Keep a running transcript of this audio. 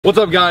What's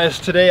up guys?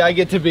 Today I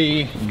get to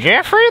be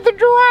Jeffrey the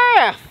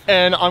Giraffe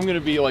and I'm gonna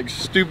be like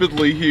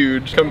stupidly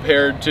huge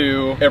compared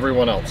to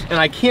everyone else. And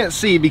I can't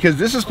see because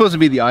this is supposed to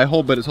be the eye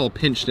hole, but it's all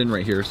pinched in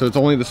right here. So it's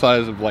only the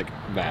size of like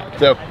that.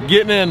 So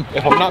getting in,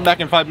 if I'm not back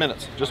in 5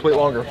 minutes, just wait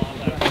longer.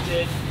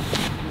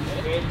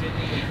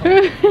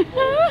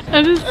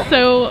 That is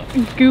so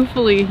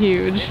goofily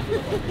huge.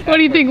 What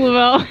do you think,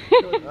 Lovell?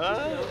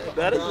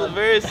 That is a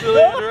very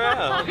silly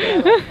giraffe.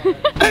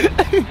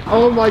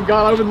 Oh my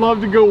god, I would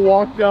love to go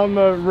walk down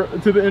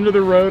to the end of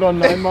the road on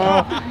 9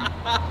 Mile.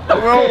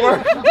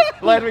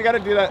 Lad, we gotta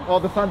do that. Well,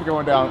 the sun's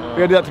going down. We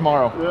gotta do that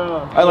tomorrow.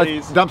 Yeah. I like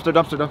dumpster.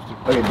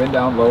 Okay, bend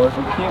down lower.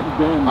 I can't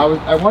bend.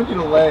 I want you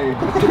to lay.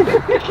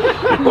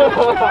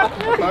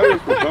 I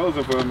was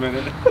proposing for a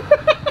minute.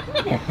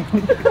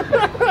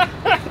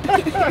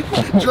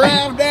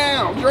 Drown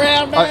down!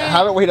 Drown down!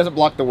 Have it where he doesn't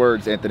block the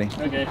words, Anthony.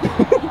 Okay.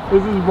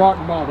 This is rock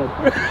bottom.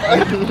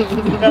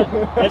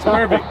 That's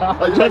perfect.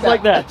 Just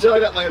like that. Just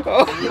like that. Like,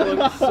 oh,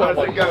 so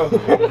let go.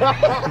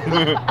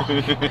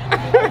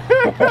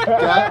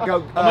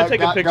 I'm gonna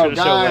take a picture to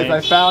show guys, Lane.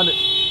 I found it.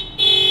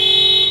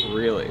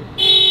 Really?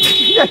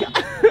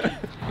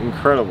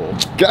 Incredible.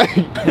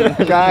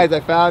 Guys, I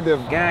found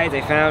him. Guys,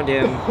 I found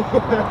him.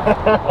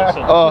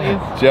 Oh,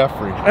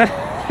 Jeffrey.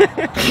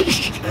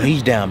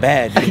 He's down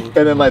bad, dude.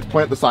 And then let's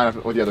point at the sign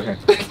with the other hand.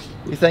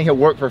 He's saying he'll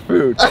work for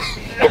food.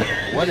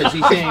 What is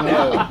he saying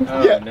now?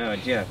 Oh, Yeah. no,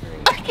 Jeffrey.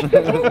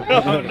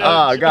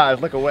 Oh,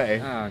 guys, look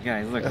away. Oh,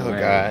 guys, look Oh, away.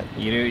 God.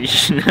 You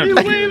should He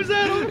waves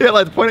at him. Yeah,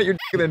 let's point at your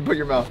dick and then put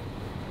your mouth.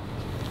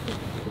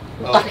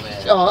 Oh,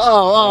 man.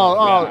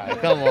 Oh.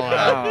 Come on.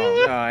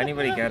 Oh,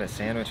 anybody got a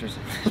sandwich or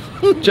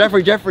something?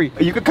 Jeffrey,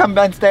 you could come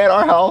and stay at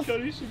our house.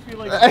 Cody should be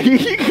like,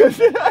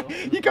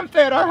 You come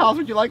stay at our house.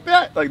 Would you like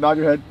that? Like, nod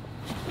your head.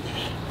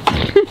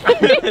 I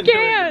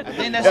can't. I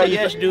think that's a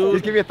yes, dude.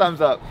 Just give me a thumbs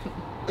up.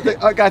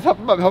 Guys, help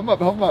him up.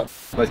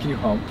 Les, can you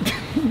hum?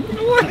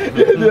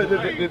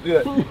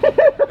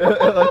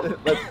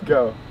 Let's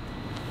go.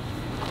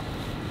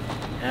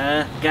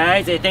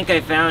 Guys, I think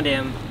I found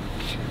him.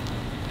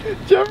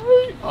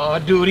 Jeffrey? Oh,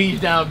 dude, he's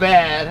down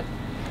bad.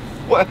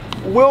 What?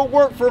 We'll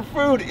work for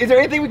food. Is there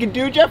anything we can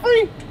do,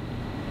 Jeffrey?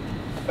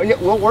 Oh, yeah,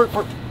 we'll work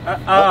for...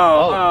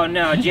 Oh,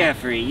 no,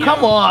 Jeffrey.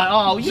 Come on.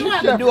 Oh, you don't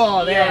have to do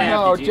all that. Yeah,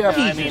 No,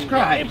 Jeffrey. Jeffrey. Jesus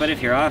Christ. But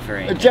if you're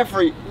offering.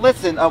 Jeffrey,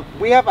 listen,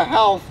 we have a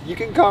house. You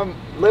can come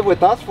live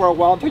with us for a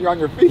while until you're on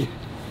your feet.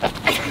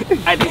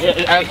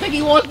 I think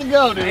he wants to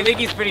go, dude. I think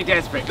he's pretty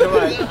desperate. Come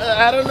on.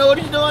 I don't know what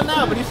he's doing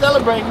now, but he's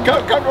celebrating.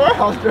 Come to our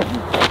house, Jeffrey.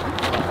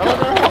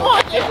 Come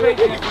on, Jeffrey.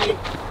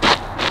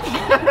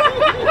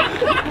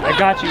 I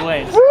got you,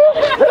 Lane.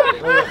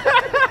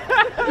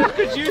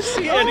 Did you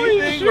see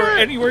anything or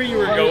anywhere you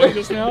were going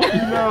just now?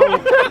 No.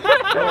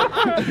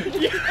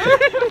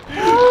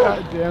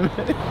 God damn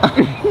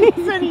it.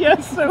 He said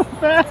yes so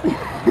fast.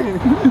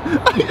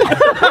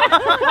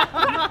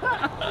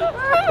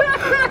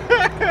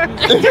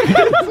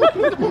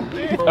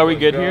 Are we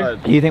good here?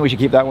 Do you think we should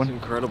keep that one?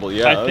 Incredible,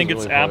 yeah. I think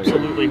it's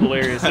absolutely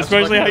hilarious,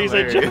 especially how you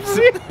said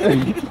Jeffrey.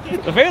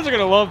 The fans are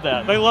gonna love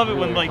that. They love it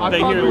when like they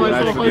hear.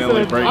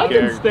 I've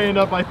been staying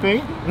up, I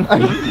think.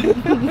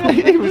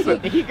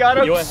 He got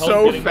up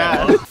so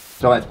fast.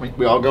 So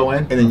we all go in,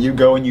 and then you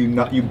go and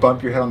you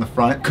bump your head on the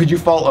front. Could you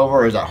fall over,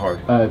 or is that hard?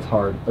 It's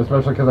hard,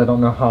 especially because I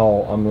don't know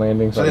how I'm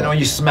landing. So then when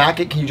you smack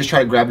it, can you just try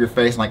to grab your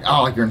face and like,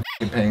 oh, like you're in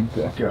f***ing pain?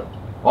 Yeah. Go.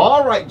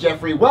 All right,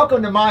 Jeffrey,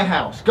 welcome to my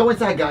house. Go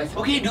inside, guys.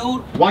 Okay,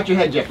 dude. Watch your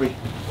head, Jeffrey.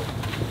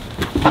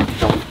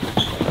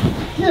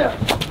 Yeah.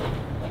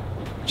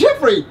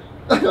 Jeffrey!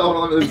 Hold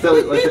on, let me tell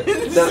you.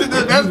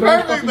 That's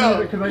perfect,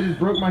 though. Because I just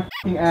broke my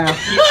f***ing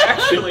ass. You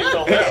actually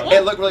fell down.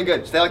 It looked really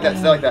good. Stay like that,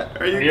 stay like that.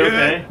 Are you You good?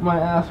 okay? My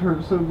ass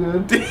hurts so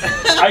good.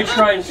 I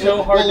tried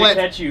so hard to Wait,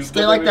 catch you.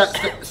 Stay like that,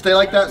 stay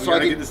like that so I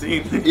Gotta can... get the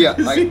scene. Yeah,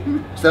 like,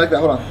 stay like that,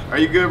 hold on. Are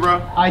you good,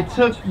 bro? I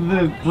took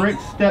the brick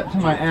step to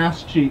my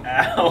ass cheek.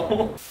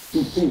 Ow.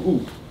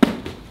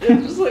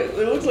 It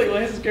looks like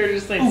Lance's character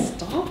just saying,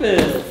 stop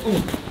it.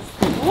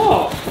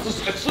 Stop. I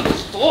said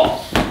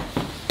stop.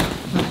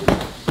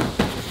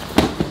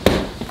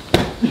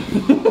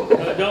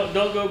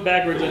 Don't go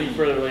backwards any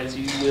further, Lance.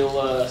 You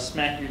will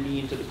smack your knee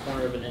into the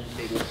corner of an end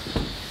table.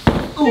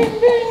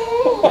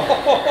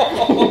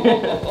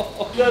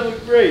 That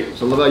looked great.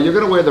 So, Lovell, you're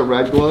gonna wear the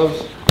red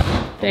gloves.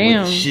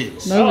 Damn.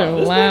 Those are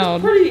This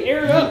loud. one's pretty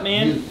aired up,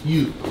 man.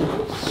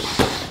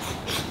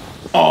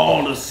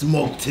 All the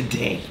smoke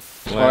today.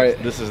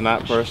 Alright. This is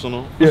not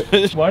personal.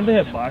 Why do they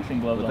have boxing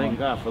gloves on? Thank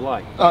God for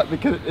life.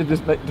 Because it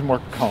just makes it more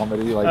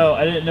comedy. Like, Oh,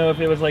 I didn't know if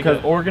it was like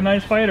an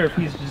organized fight or if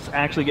he's just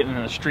actually getting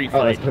in a street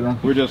let's fight. put it on.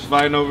 We're just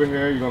fighting over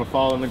here. You're gonna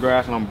fall in the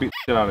grass and I'm gonna beat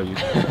the shit out of you.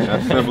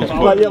 That's simple as But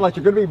put yeah, it. like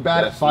you're gonna be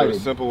bad at That's fighting. the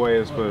simple way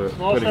is putting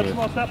Small step, it.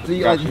 small step. So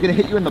he's gonna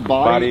hit you in the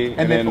body,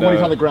 and then when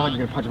he's on the ground,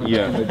 you're gonna punch him in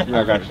Yeah, the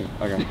I got you.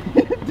 I got you.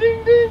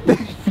 Ding ding!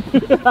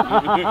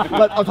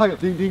 I'm talking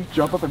ding ding,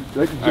 jump up and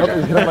jump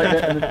and hit him like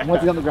that, and then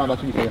once he's on the ground,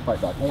 that's when you take a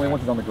fight back. Only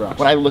once he's on the ground.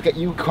 When I look at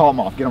you, call him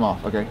off, get him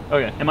off, okay?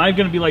 Okay. Am I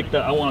gonna be like the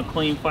I want a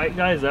clean fight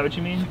guy? Is that what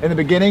you mean? In the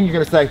beginning, you're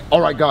gonna say,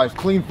 all right guys,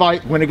 clean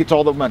fight, winner gets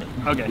all the money.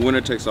 Okay.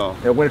 Winner takes all.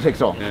 Yeah, winner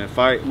takes all. And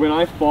fight. When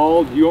I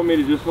fall, do you want me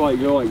to just like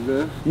go like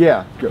this?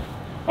 Yeah, good.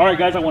 All right,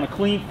 guys. I want a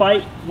clean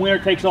fight. Winner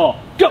takes all.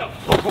 Go.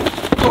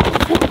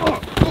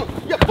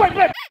 Yeah, fight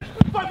back!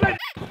 Fight back!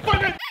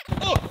 Fight back!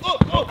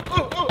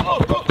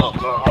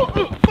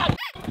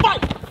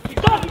 Fight! He's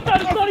done. He's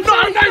done. He's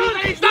done. He's done.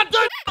 He's not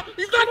done!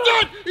 He's not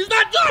done! He's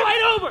not done!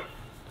 Fight over.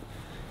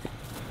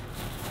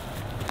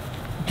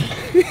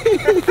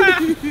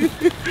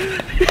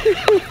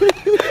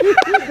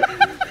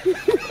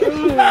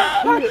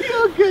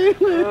 Okay.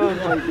 Oh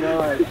my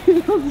god.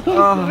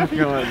 Oh my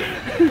god.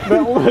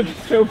 That looks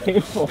so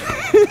painful.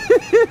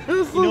 You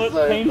know what's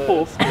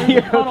painful?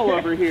 Your puddle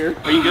over here.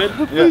 Are you good?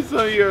 Yeah.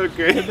 So you're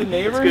okay. The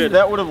neighbors,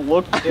 that would have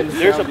looked in.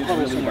 There's a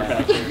puddle somewhere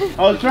back there.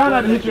 I was trying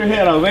not to hit your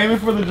head. I was aiming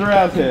for the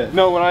giraffe's head.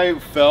 No, when I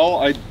fell,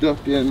 I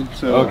ducked in.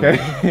 So. Okay.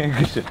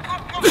 Good shit.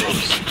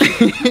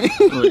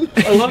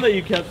 I love that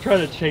you kept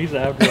trying to chase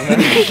after him.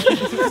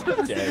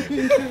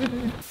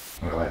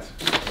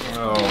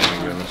 Oh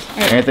my goodness.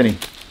 Anthony,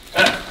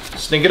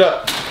 Stink it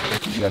up.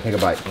 you gotta take a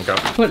bite. Okay.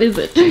 What is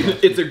it?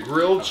 It's a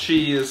grilled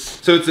cheese.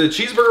 So it's a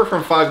cheeseburger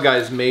from Five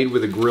Guys made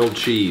with a grilled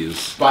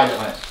cheese. Bite it,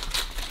 Lance.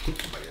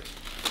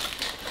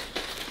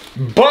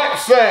 Butt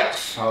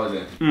sex! How is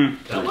it?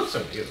 That looks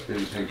so good.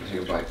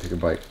 Take a bite, take a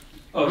bite.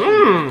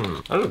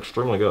 That's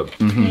extremely good.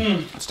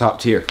 It's top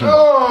tier.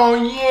 Oh,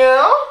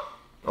 yeah?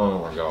 Oh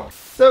my god.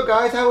 So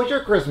guys, how was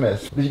your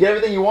Christmas? Did you get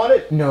everything you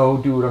wanted? No,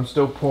 dude, I'm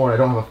still poor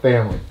and I don't have a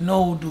family.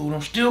 No, dude,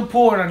 I'm still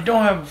poor and I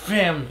don't have a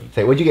family.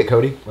 Say, what'd you get,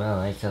 Cody? Well,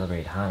 I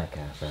celebrate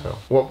Hanukkah, so.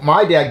 Well,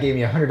 my dad gave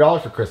me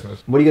 $100 for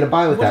Christmas. What are you gonna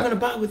buy with What am I that?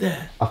 gonna buy with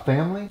that? A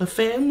family? A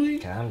family?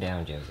 Calm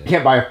down, Joseph. You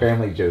can't buy a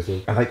family,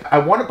 Joseph. I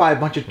want to buy a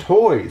bunch of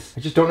toys. I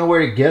just don't know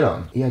where to get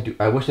them. Yeah, dude,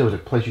 I wish there was a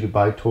place you could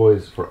buy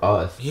toys for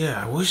us.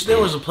 Yeah, I wish there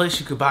was a place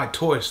you could buy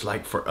toys,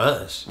 like, for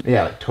us.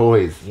 Yeah, like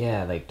toys.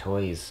 Yeah, like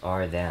toys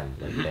are them.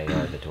 Like they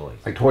are the toys.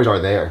 Like toys are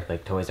there.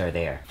 Like toys are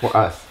there. For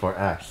us. For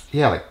us.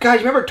 Yeah, like, guys,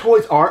 you remember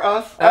Toys R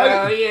Us?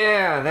 Oh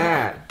yeah,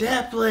 that.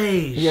 That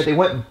place. Yeah, they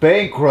went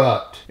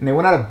bankrupt and they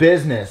went out of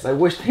business. I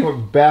wish they were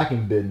back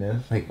in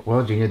business. Like,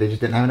 well, Junior, they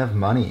just didn't have enough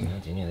money. Yeah,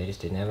 Junior, they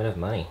just didn't have enough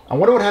money. I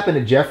wonder what happened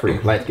to Jeffrey.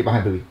 Let's get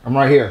behind Booby. I'm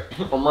right here.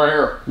 I'm right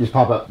here. You just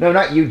pop up. No,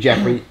 not you,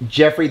 Jeffrey.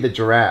 Jeffrey the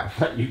giraffe.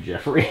 Not you,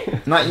 Jeffrey.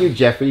 Not you,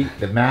 Jeffrey,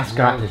 the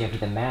mascot. No, Jeffrey,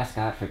 the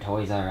mascot for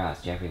Toys R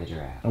Us. Jeffrey the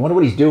giraffe. I wonder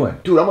what he's doing.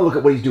 Dude, I'm gonna look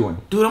at what he's doing.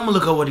 Dude, I'm gonna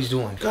look at what he's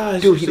doing.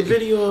 Guys, Dude, it's a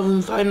video of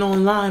him fighting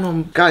online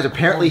on... Guys,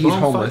 apparently he's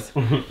Bone homeless.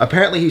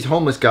 Apparently he's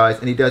homeless, guys,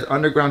 and he does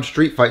underground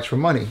street fights for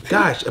money.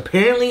 Guys,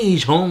 apparently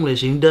he's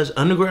homeless and he does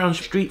underground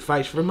street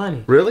fights for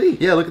money. Really?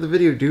 Yeah, look at the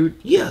video, dude.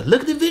 Yeah,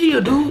 look at the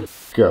video, dude.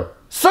 Go.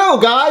 So,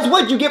 guys,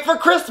 what'd you get for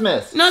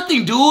Christmas?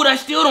 Nothing, dude. I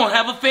still don't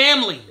have a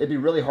family. It'd be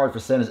really hard for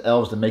Santa's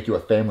elves to make you a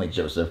family,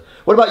 Joseph.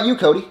 What about you,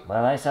 Cody?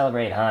 Well, I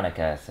celebrate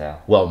Hanukkah, so.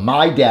 Well,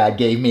 my dad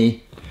gave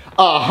me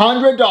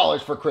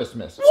 $100 for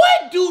Christmas.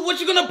 What, dude? What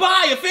you gonna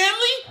buy? A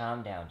family?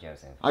 Calm down,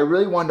 Joseph. I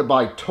really wanted to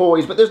buy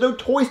toys, but there's no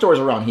toy stores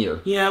around here.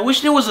 Yeah, I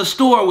wish there was a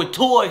store with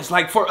toys,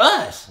 like for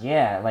us.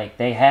 Yeah, like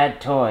they had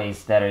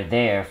toys that are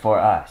there for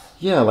us.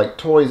 Yeah, like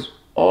Toys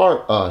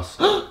R Us.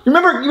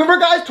 remember,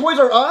 guys, Toys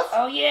R Us?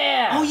 Oh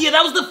yeah! Oh yeah,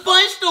 that was the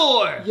fun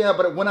store. Yeah,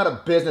 but it went out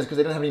of business because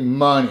they didn't have any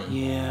money.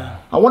 Yeah.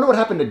 I wonder what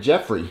happened to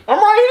Jeffrey. I'm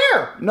right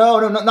here. No,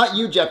 not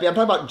you, Jeffrey. I'm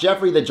talking about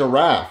Jeffrey the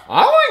giraffe.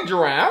 I like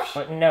giraffes.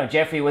 But no,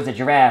 Jeffrey was a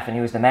giraffe and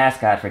he was the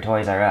mascot for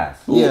Toys R Us.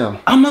 Yeah.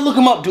 I'm gonna look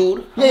him up,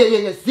 dude.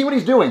 Yeah. See what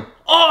he's doing.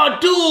 Oh,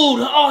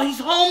 dude. Oh, he's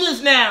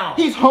homeless now.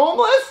 He's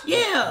homeless?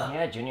 Yeah.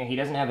 Yeah, Junior, he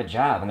doesn't have a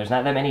job and there's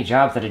not that many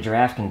jobs that a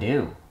giraffe can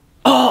do.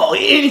 Oh,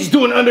 and he's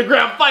doing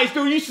underground fights,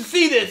 dude. You should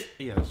see this.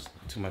 Yeah, it's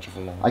too much of a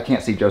long. I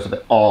can't see Joseph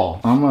at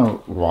all. I'm gonna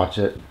watch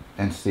it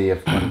and see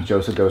if when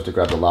Joseph goes to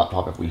grab the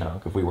laptop, if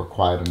we were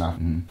quiet enough.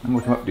 I'm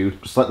gonna come up,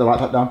 dude. Just let the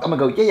laptop down. I'm gonna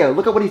go, yeah,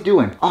 look at what he's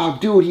doing. Oh,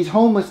 dude, he's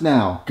homeless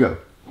now. Go.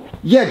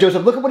 Yeah,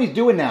 Joseph, look at what he's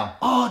doing now.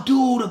 Oh,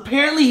 dude,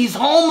 apparently he's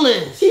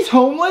homeless. He's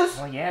homeless?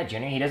 Well, yeah,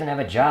 Junior, he doesn't have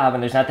a job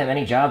and there's not that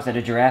many jobs that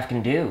a giraffe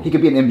can do. He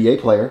could be an NBA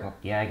player. Well,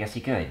 yeah, I guess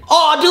he could.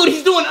 Oh, dude,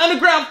 he's doing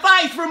underground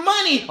fights for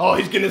money. Oh,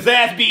 he's getting his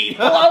ass beat.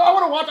 Oh, I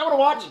wanna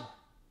watch.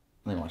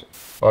 Let me watch it.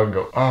 I can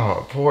go,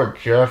 oh, poor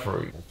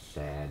Jeffrey. That's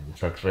sad.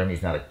 Sucks for him,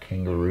 he's not a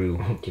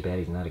kangaroo. Too bad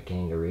he's not a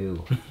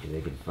kangaroo, because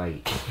they can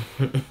fight.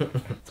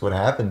 That's what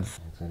happens.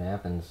 That's what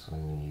happens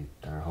when you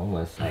are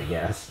homeless, I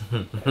guess.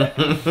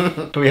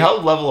 How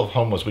level of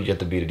homeless would you have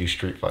to be to do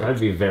street fights? I'd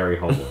be very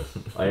homeless.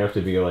 I have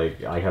to be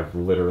like, I have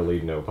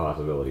literally no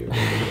possibility of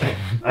living.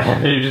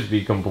 I'd just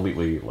be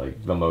completely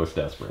like the most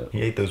desperate.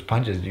 He ate those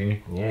punches,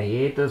 Junior. Yeah, he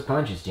ate those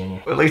punches,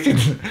 Junior. At least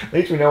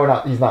we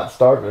know he's not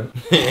starving.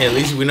 At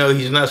least we know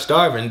he's not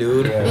starving,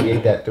 dude. Yeah, he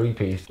ate that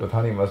 3-piece with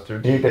honey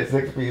mustard. He ate that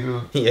 6-piece with...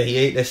 Yeah, he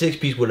ate that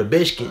 6-piece with a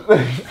biscuit.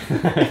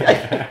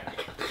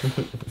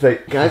 It's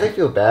like, guys, I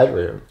feel bad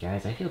for him.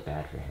 Guys, I feel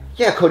bad for him.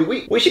 Yeah,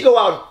 Cody, we should go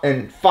out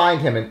and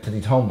find him until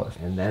he's homeless.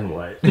 And then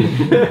what?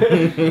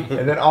 And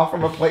then offer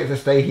him a place to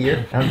stay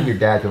here. I don't think your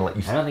dad's gonna let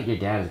you I don't think your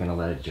dad is gonna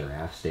let a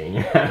giraffe stay in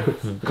your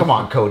house. Come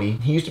on, Cody.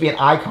 He used to be an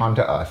icon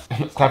to us.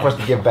 It's time for us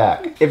to give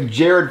back. If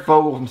Jared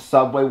Fogle from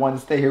Subway wanted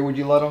to stay here, would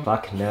you let him?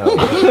 Fuck no.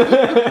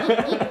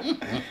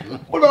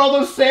 What about all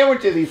those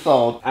sandwiches he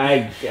sold?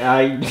 I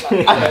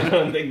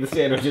don't think the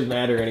sandwiches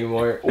matter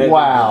anymore.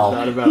 Wow. It's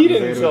not about He the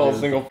didn't sell a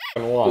sandwiches.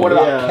 single one. What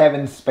about Yeah.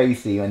 Kevin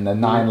Spacey and the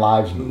 9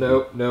 Lives movie?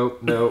 Nope, nope,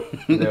 nope,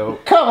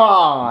 nope. Come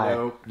on!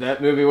 Nope.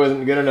 That movie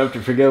wasn't good enough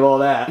to forgive all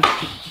that.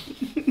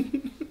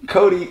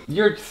 Cody,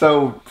 you're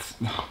so...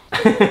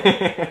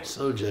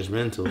 So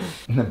judgmental.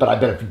 But I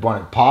bet if you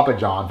wanted Papa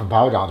John from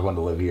Papa John's wanted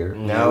to live here.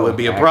 That would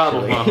be a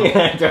problem, Actually,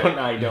 huh?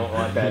 I don't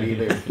want that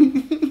either.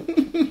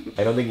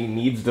 I don't think he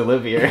needs to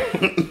live here.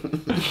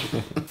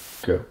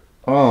 Go.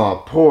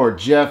 Oh, poor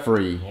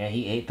Jeffrey. Yeah,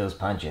 he ate those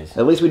punches.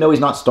 At least we know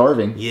he's not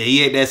starving. Yeah,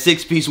 he ate that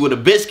 6-piece with a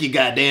biscuit,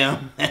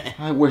 goddamn.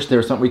 I wish there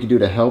was something we could do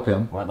to help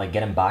him. What, like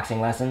get him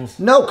boxing lessons?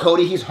 No,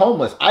 Cody, he's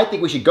homeless. I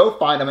think we should go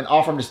find him and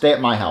offer him to stay at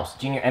my house.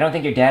 Junior, I don't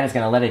think your dad is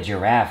gonna let a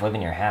giraffe live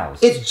in your house.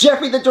 It's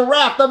Jeffrey the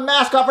Giraffe, the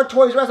mascot for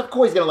Toys R Us. Of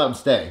course he's gonna let him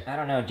stay. I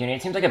don't know, Junior.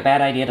 It seems like a bad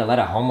idea to let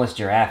a homeless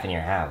giraffe in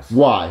your house.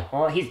 Why?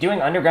 Well, he's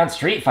doing underground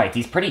street fights.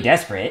 He's pretty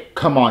desperate.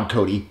 Come on,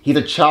 Cody. He's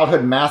a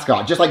childhood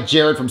mascot, just like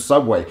Jared from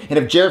Subway. And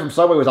if Jared from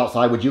Subway was outside,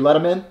 would you let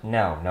him in?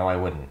 No, I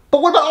wouldn't.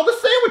 But what about all the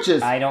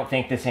sandwiches? I don't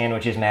think the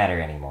sandwiches matter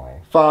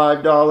anymore.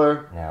 $5.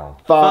 No.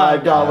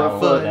 $5 No,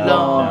 foot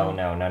long.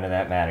 no, none of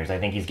that matters. I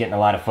think he's getting a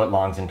lot of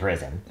footlongs in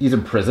prison. He's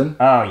in prison?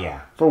 Oh,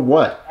 yeah. For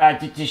what?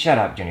 Just shut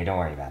up, Junior. Don't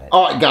worry about it.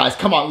 Alright, guys,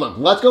 come on, look.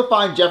 Let's go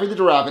find Jeffrey the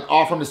Giraffe and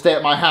offer him to stay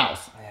at my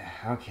house.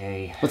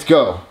 Okay. Let's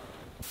go.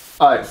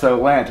 Alright,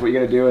 so Lance, what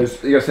you're gonna do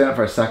is, you're gonna stand up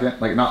for a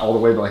second. Like, not all the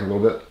way, but like a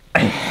little bit.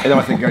 And then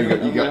once they go,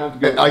 you go.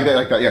 Like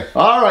that, yeah.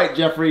 Alright,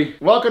 Jeffrey.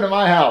 Welcome to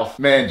my house.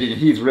 Man, Junior,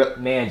 he's real.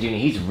 Man, Junior,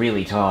 he's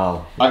really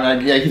tall. I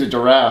mean, yeah, he's a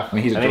giraffe. I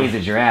mean, He's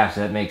a giraffe,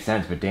 so that makes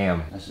sense, but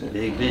damn. That's a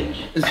big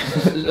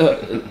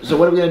bitch. So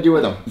what are we gonna do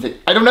with him?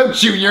 I don't know, I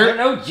Junior. don't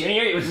know,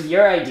 Junior. It was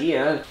your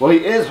idea. Well,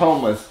 he is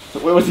homeless. So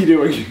what was he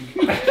doing?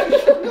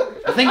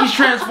 I think he's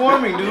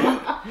transforming, dude.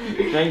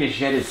 He's trying to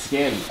shed his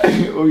skin.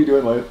 What are you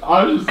doing, Lance?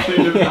 I was just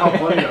thinking how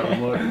funny I was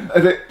looking.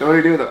 I said, what do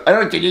you do with him? I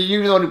don't know, Junior.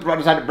 You're the one who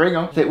decided to bring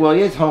him. I said, well,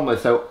 he is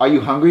homeless, so are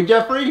you hungry,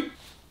 Jeffrey?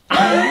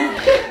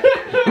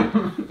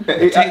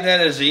 Take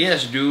that as a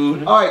yes,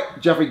 dude. Alright,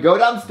 Jeffrey, go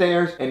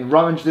downstairs and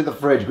rummage through the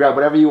fridge. Grab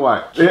whatever you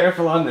want.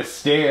 Careful on the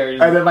stairs.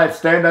 And then like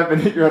stand up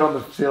and hit your head on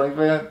the ceiling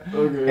fan.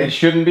 It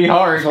shouldn't be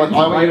hard. So It's I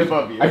want right you,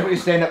 above you. I want you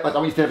to stand up. I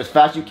want you to stand up as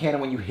fast as you can,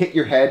 and when you hit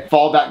your head,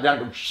 fall back down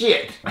and go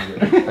shit.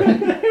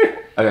 Okay,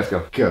 let's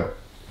go. Go.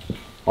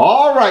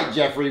 All right,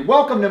 Jeffrey.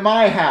 Welcome to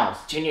my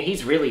house. Junior,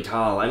 he's really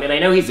tall. I mean, I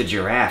know he's a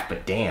giraffe,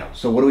 but damn.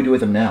 So what do we do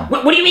with him now?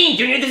 What do you mean,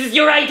 Junior? This is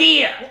your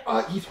idea.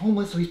 He's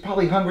homeless, so he's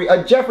probably hungry.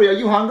 Jeffrey, are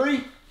you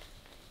hungry?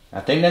 I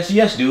think that's a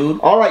yes,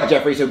 dude. All right,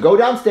 Jeffrey. So go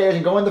downstairs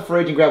and go in the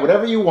fridge and grab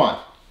whatever you want.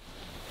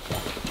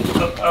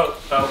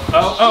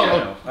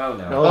 Oh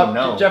no.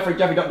 No. Jeffrey,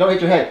 don't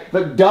hit your head.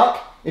 Look,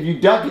 duck. If you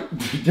duck,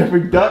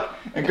 Jeffrey, duck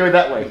and go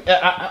that way.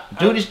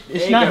 Dude,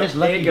 it's not his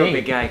lucky There you go, day.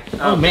 big guy.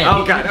 Oh, man.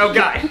 Oh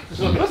god.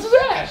 What's his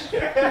ass?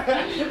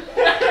 I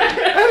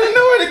didn't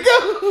know where to go.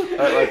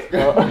 All right, let's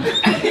go.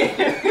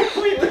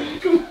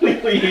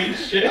 completely hate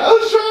shit. I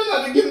was trying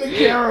not to give the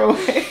camera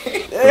away.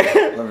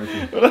 Let me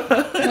see.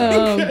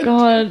 Oh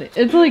god,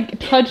 it's like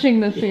touching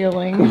the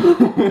ceiling.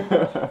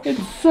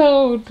 It's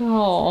so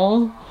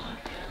tall.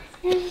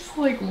 He just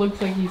like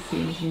looks like he's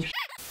seen some shit.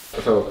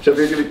 So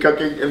Jeffrey's gonna be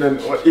cooking, and then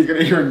he's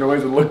gonna hear a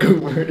noise and look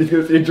over, and he's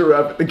gonna see a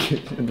giraffe in the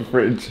kitchen, in the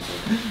fridge.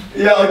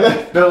 Yeah, like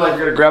that. They're like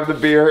gonna grab the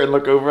beer and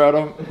look over at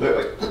him. They're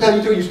like, "What the hell are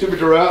you doing, you stupid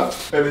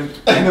giraffe?" And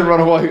then run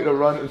away. And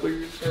run. It's like,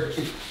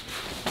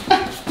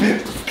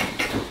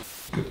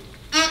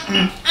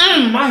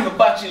 My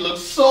hibachi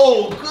looks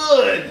so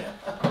good.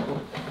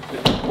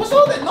 What's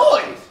all that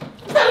noise?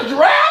 Is that a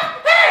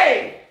giraffe?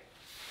 Hey!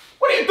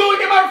 What are you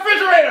doing in my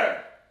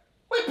refrigerator?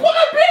 Wait, put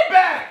my beer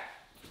back!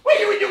 Wait,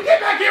 you get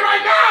back here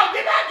right now!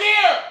 Get back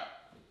here!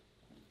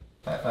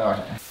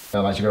 Alright.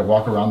 So like you're gonna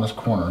walk around this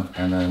corner,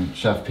 and then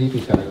Chef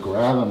Pee-Pee's gonna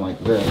grab him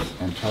like this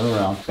and turn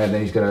around, and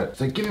then he's gonna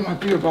say, "Give me my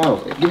beer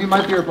bottles! Give me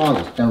my beer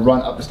bottles!" and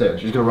run up the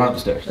stairs. You're just gonna run up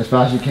the stairs as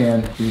fast as you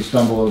can. If you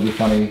stumble, it'll be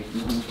funny.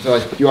 So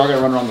like, you are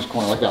gonna run around this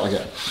corner like that, like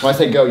that. When I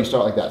say go, you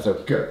start like that. So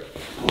go.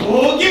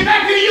 Oh, get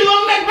back here, you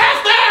little neck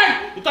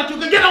bastard! You thought you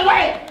could get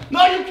away?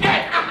 No, you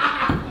can't!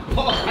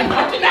 I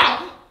got you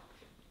now!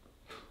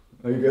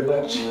 Are you good,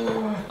 Lance?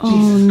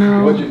 Oh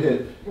no. What'd you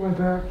hit? My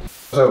back.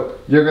 So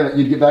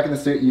you'd get back in the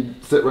seat,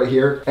 you'd sit right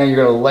here, and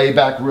you're gonna lay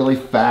back really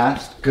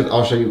fast, because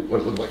I'll show you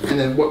what it looks like. And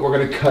then what we're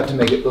gonna cut to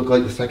make it look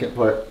like the second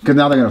part. Because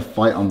now they're gonna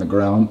fight on the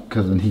ground,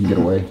 because then he can get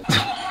away.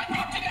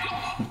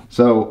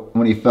 So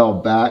when he fell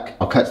back,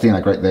 I'll cut scene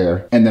like right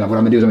there. And then what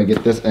I'm gonna do is I'm gonna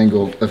get this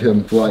angle of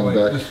him flying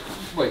back.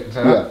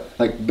 Yeah,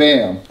 like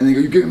bam. And then you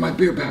go, "You give me my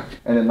beer back."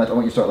 And then like I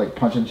want you to start like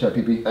punching Chef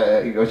Pee-Pee.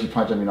 As you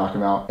punch him, you knock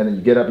him out. And then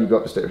you get up, you go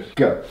up the stairs.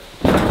 Go.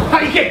 How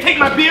you can't take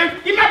my beer?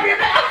 Give my beer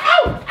back!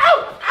 Ow!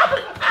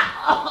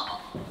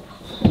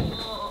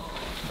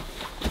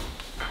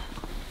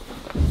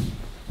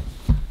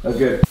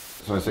 Good.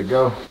 So I said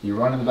go. You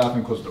run in the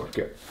bathroom, close the door.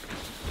 Good.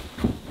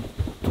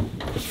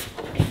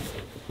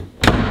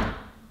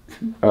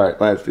 All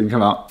right, lads, you can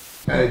come out.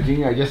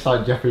 Junior, I just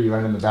saw Jeffrey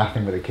run in the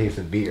bathroom with a case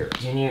of beer.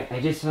 Junior, I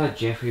just saw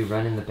Jeffrey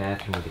run in the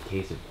bathroom with a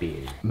case of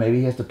beer.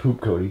 Maybe he has to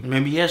poop, Cody.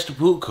 Maybe he has to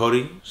poop,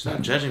 Cody.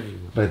 Stop judging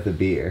people. But the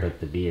beer.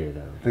 But the beer,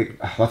 though.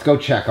 Let's go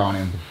check on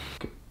him.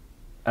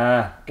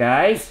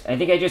 Guys, I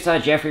think I just saw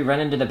Jeffrey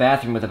run into the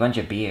bathroom with a bunch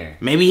of beer.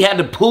 Maybe he had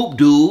to poop,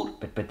 dude.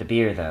 But the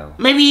beer, though.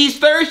 Maybe he's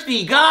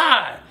thirsty.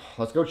 God.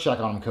 Let's go check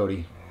on him,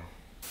 Cody.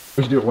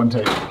 We should do it one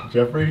take.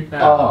 Jeffrey?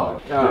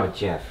 Oh,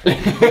 Jeffrey.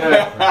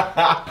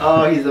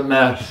 Oh, he's a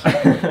mess.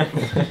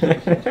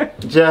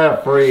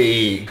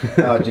 Jeffrey.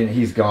 Oh, Junior,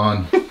 he's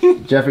gone.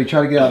 Jeffrey,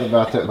 try to get out of the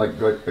bathtub,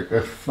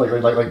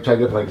 try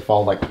to get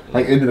fall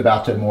into the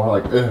bathtub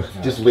more, ugh.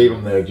 Just leave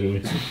him there,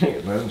 Junior.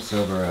 Let him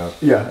sober up.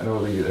 Yeah, I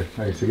don't leave you there.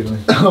 Alright, so get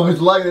him. Oh,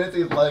 his legs, I didn't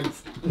see his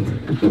legs.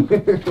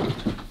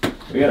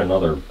 We got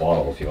another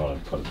bottle if you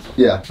want to put it.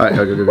 Yeah. Alright,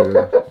 go.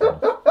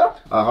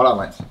 Hold on,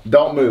 Lance.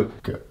 Don't move.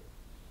 Good.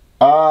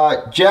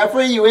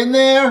 Jeffrey, you in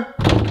there?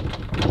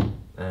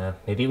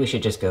 Maybe we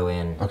should just go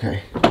in.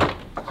 Okay.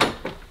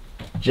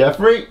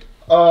 Jeffrey?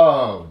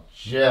 Oh,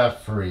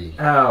 Jeffrey.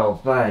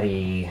 Oh,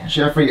 buddy.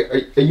 Jeffrey,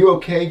 are you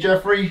okay,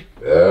 Jeffrey?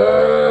 I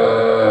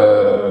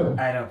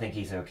don't think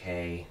he's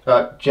okay.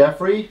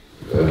 Jeffrey?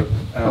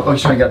 Oh,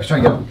 he's trying to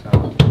get up,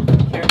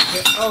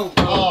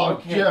 Oh,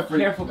 okay. Jeffrey.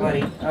 Careful,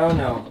 buddy. Oh,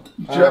 no.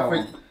 Jeffrey.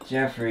 Oh,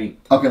 Jeffrey.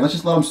 Okay, let's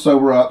just let him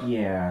sober up.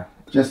 Yeah.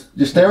 Just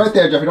stay right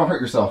there, Jeffrey. Don't hurt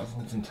yourself. Just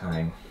need some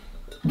time.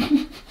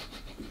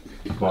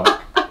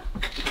 Fuck.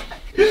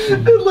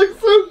 It looks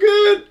so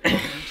good.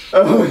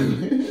 Oh,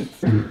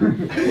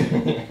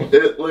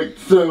 it looked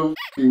so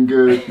f***ing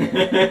good.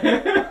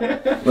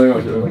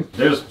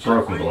 There's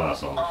broken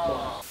glass on the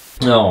floor.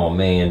 Oh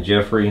man,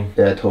 Jeffrey.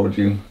 Yeah, I told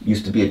you.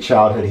 Used to be a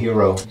childhood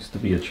hero. Used to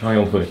be a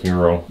childhood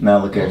hero. Now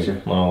look at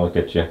you. Oh, look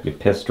at you. You're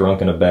pissed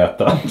drunk in a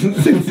bathtub.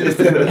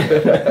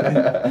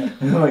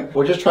 Like,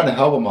 we're just trying to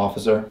help him,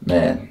 officer.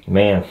 Man.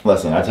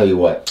 Listen, I tell you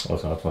what.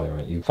 Listen, I'll tell you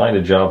right. You find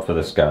a job for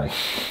this guy.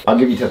 I'll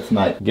give you till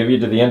tonight. Give you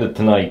to the end of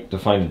tonight to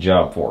find a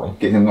job for him.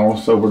 Get him all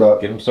sobered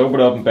up. Get him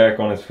sobered up and back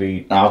on his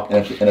feet. Now,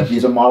 and if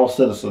he's a model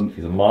citizen. If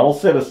he's a model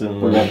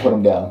citizen. We won't put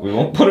him down. We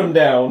won't put him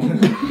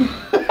down.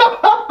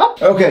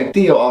 Okay,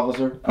 deal,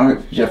 officer.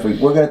 Alright, Jeffrey,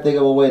 we're gonna think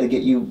of a way to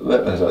get you.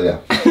 So, yeah.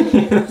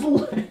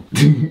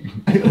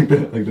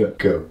 like that.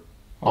 Go.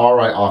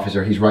 Alright,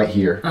 officer, he's right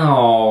here.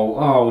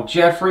 Oh,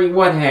 Jeffrey,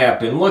 what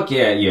happened? Look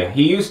at you.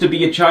 He used to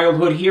be a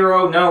childhood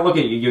hero. Now look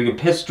at you. You're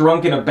pissed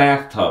drunk in a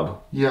bathtub.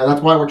 Yeah, that's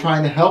why we're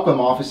trying to help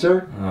him,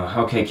 officer.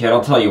 Okay, kid,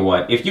 I'll tell you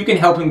what. If you can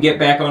help him get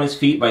back on his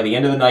feet by the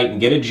end of the night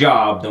and get a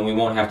job, then we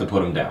won't have to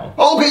put him down.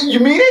 Okay, you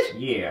mean it?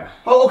 Yeah.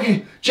 Oh,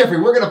 okay. Jeffrey,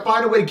 we're gonna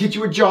find a way to get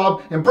you a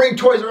job and bring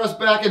Toys R Us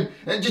back and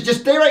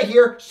just stay right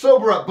here,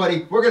 sober up,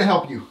 buddy. We're gonna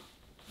help you.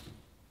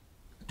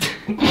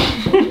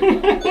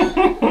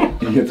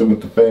 He hits him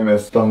with the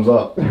famous thumbs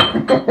up.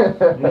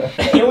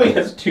 He only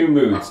has 2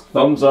 moods,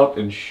 thumbs up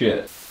and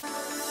shit.